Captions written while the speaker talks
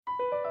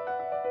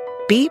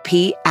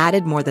BP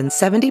added more than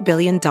 $70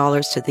 billion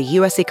to the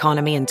U.S.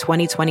 economy in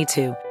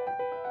 2022.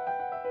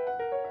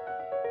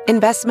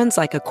 Investments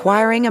like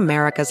acquiring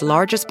America's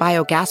largest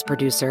biogas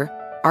producer,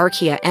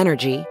 Archaea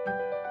Energy,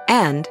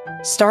 and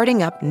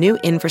starting up new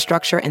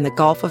infrastructure in the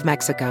Gulf of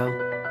Mexico.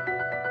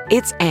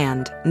 It's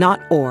and,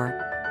 not or.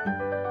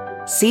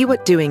 See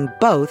what doing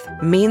both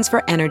means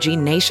for energy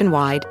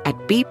nationwide at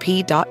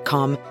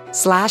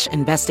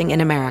bp.com/investing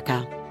in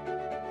America.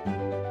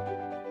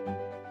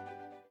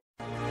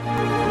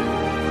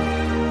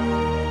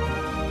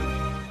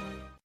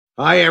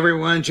 Hi,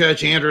 everyone.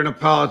 Judge Andrew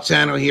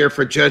Napolitano here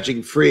for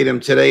Judging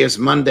Freedom. Today is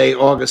Monday,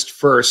 August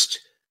 1st,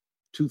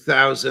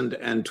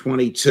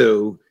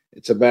 2022.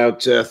 It's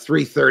about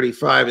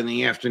 3:35 in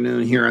the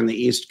afternoon here on the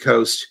East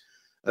Coast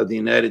of the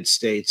United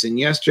States. In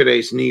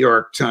yesterday's New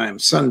York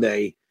Times,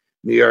 Sunday,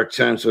 New York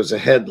Times was a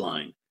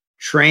headline: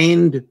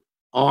 trained,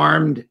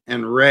 armed,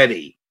 and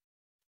ready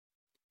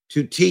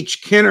to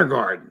teach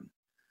kindergarten.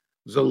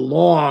 It was a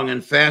long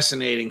and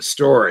fascinating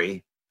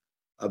story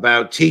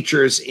about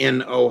teachers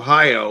in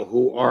Ohio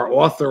who are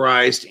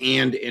authorized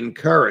and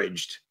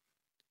encouraged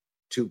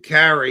to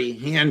carry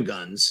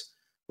handguns,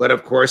 but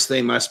of course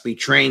they must be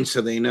trained so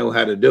they know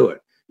how to do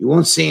it. You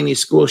won't see any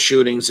school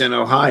shootings in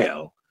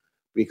Ohio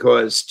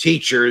because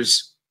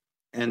teachers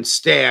and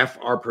staff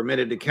are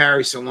permitted to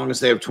carry so long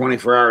as they have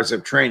 24 hours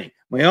of training.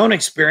 My own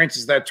experience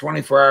is that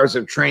 24 hours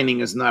of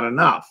training is not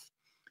enough.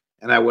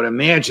 And I would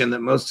imagine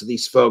that most of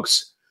these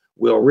folks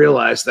will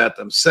realize that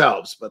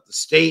themselves, but the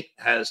state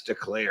has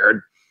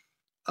declared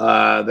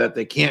that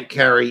they can't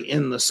carry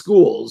in the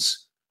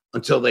schools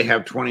until they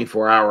have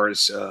 24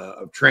 hours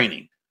of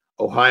training.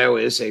 Ohio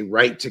is a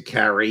right to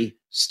carry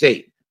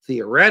state.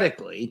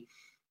 Theoretically,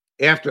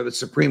 after the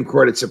Supreme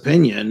Court, its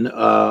opinion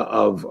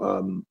of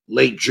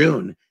late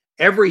June,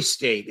 every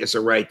state is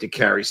a right to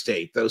carry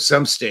state, though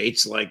some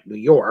states like New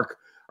York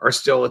are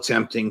still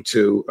attempting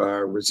to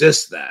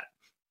resist that.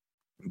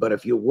 But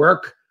if you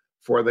work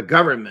for the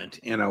government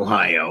in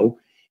Ohio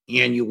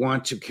and you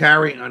want to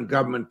carry on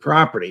government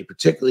property,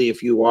 particularly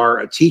if you are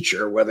a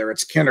teacher, whether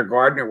it's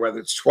kindergarten or whether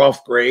it's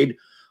 12th grade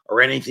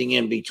or anything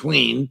in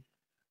between,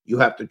 you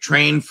have to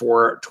train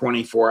for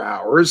 24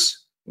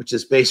 hours, which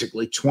is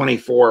basically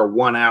 24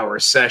 one-hour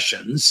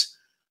sessions.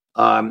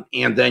 And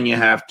then you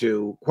have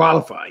to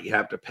qualify. You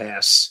have to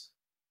pass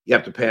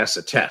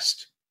a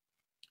test.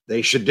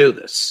 They should do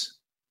this.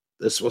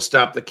 This will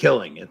stop the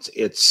killing.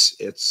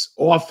 It's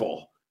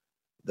awful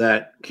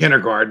that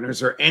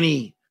kindergartners or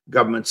any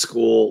government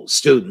school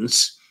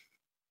students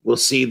will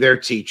see their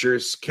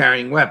teachers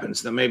carrying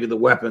weapons. Now, maybe the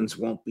weapons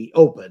won't be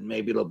open.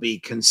 Maybe it'll be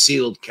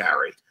concealed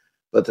carry.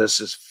 But this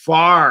is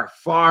far,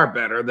 far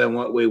better than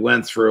what we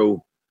went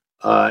through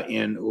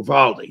in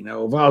Uvalde.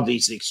 Now,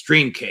 Uvalde's the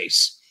extreme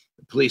case.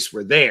 The police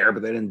were there,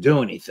 but they didn't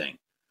do anything.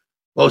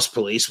 Most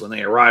police, when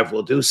they arrive,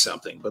 will do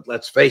something. But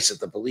let's face it,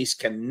 the police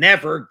can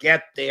never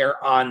get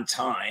there on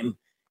time,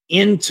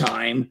 in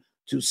time,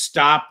 to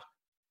stop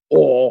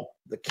all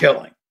the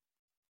killing.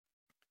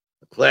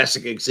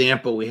 Classic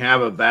example we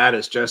have of that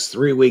is just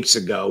 3 weeks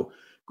ago,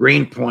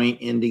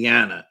 Greenpoint,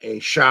 Indiana, a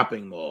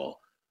shopping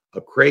mall. A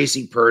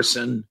crazy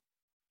person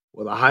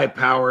with a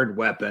high-powered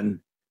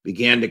weapon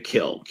began to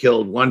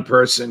killed one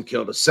person,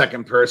 killed a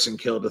second person,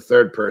 killed a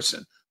third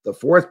person. The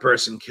fourth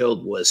person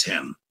killed was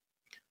him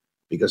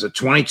because a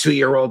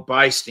 22-year-old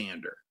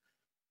bystander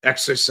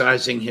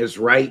exercising his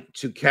right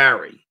to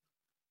carry,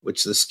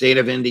 which the state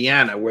of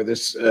Indiana, where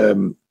this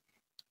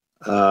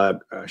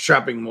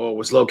shopping mall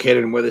was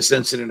located and where this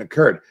incident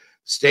occurred.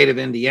 State of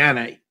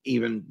Indiana,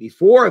 even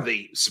before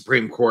the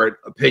Supreme Court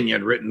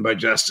opinion written by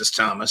Justice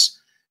Thomas,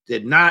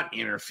 did not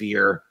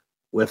interfere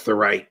with the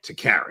right to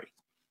carry.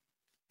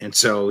 And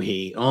so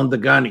he owned the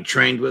gun, he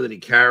trained with it, he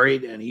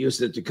carried, and he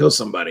used it to kill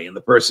somebody. And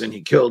the person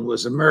he killed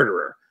was a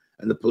murderer.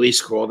 And the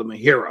police called him a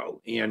hero,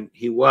 and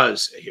he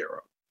was a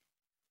hero.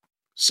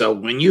 So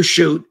when you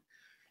shoot,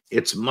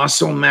 it's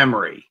muscle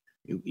memory.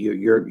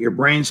 Your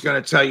brain's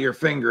going to tell your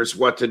fingers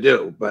what to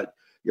do, but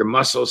your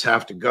muscles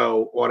have to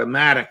go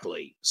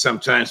automatically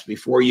sometimes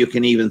before you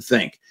can even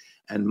think.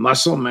 And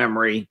muscle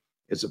memory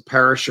is a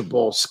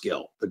perishable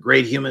skill. The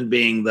great human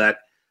being that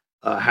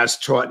has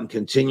taught and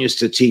continues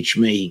to teach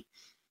me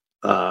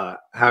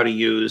how to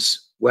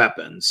use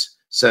weapons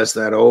says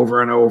that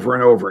over and over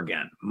and over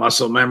again.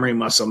 Muscle memory,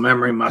 muscle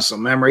memory, muscle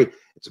memory.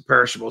 It's a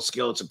perishable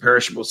skill. It's a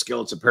perishable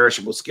skill. It's a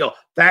perishable skill.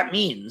 That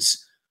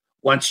means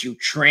once you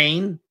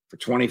train for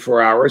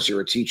 24 hours,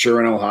 you're a teacher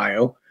in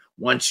Ohio.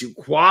 Once you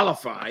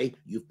qualify,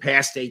 you've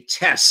passed a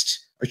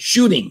test, a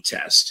shooting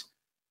test.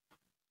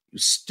 You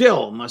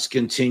still must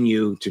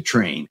continue to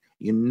train.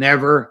 You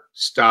never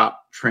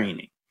stop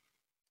training.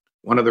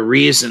 One of the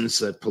reasons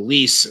that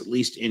police, at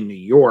least in New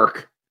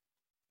York,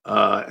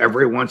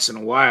 every once in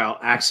a while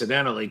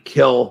accidentally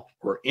kill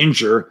or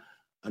injure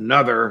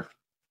another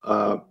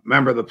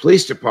member of the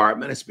police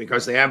department is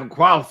because they haven't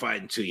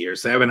qualified in 2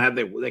 years.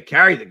 They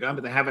carry the gun,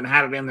 but they haven't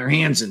had it in their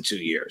hands in 2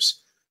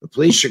 years. The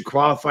police should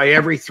qualify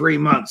every 3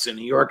 months. In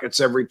New York, it's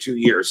every 2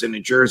 years. In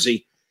New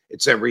Jersey,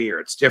 it's every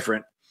year. It's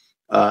different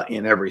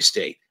in every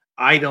state.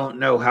 I don't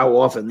know how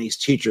often these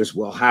teachers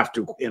will have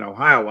to, in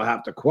Ohio, will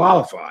have to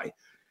qualify,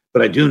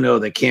 but I do know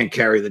they can't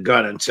carry the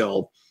gun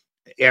until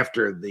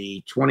after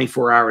the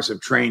 24 hours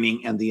of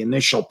training and the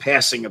initial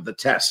passing of the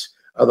test,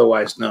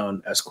 otherwise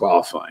known as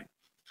qualifying.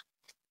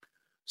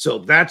 So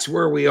that's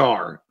where we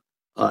are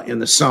in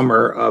the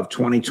summer of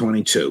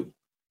 2022.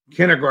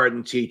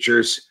 Kindergarten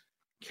teachers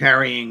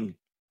carrying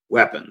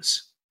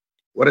weapons.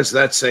 What does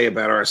that say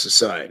about our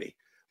society?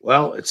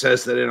 Well, it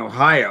says that in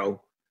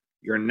Ohio,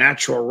 your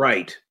natural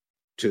right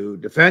to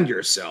defend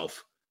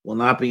yourself will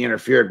not be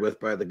interfered with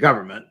by the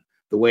government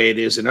the way it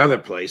is in other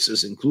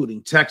places,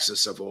 including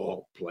Texas, of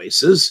all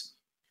places,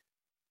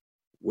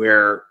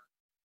 where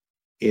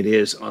it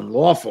is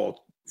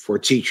unlawful for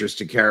teachers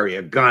to carry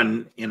a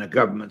gun in a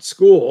government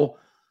school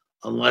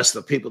unless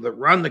the people that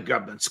run the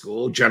government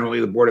school, generally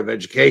the Board of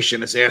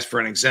Education, has asked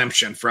for an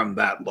exemption from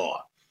that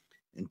law.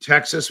 In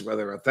Texas, where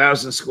there are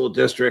 1,000 school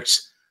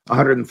districts,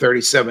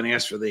 137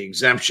 asked for the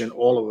exemption.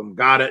 All of them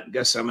got it.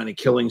 Guess how many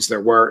killings there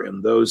were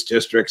in those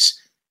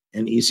districts?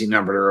 An easy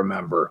number to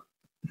remember: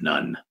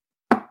 none.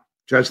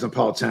 Judge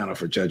Napolitano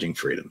for Judging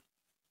Freedom.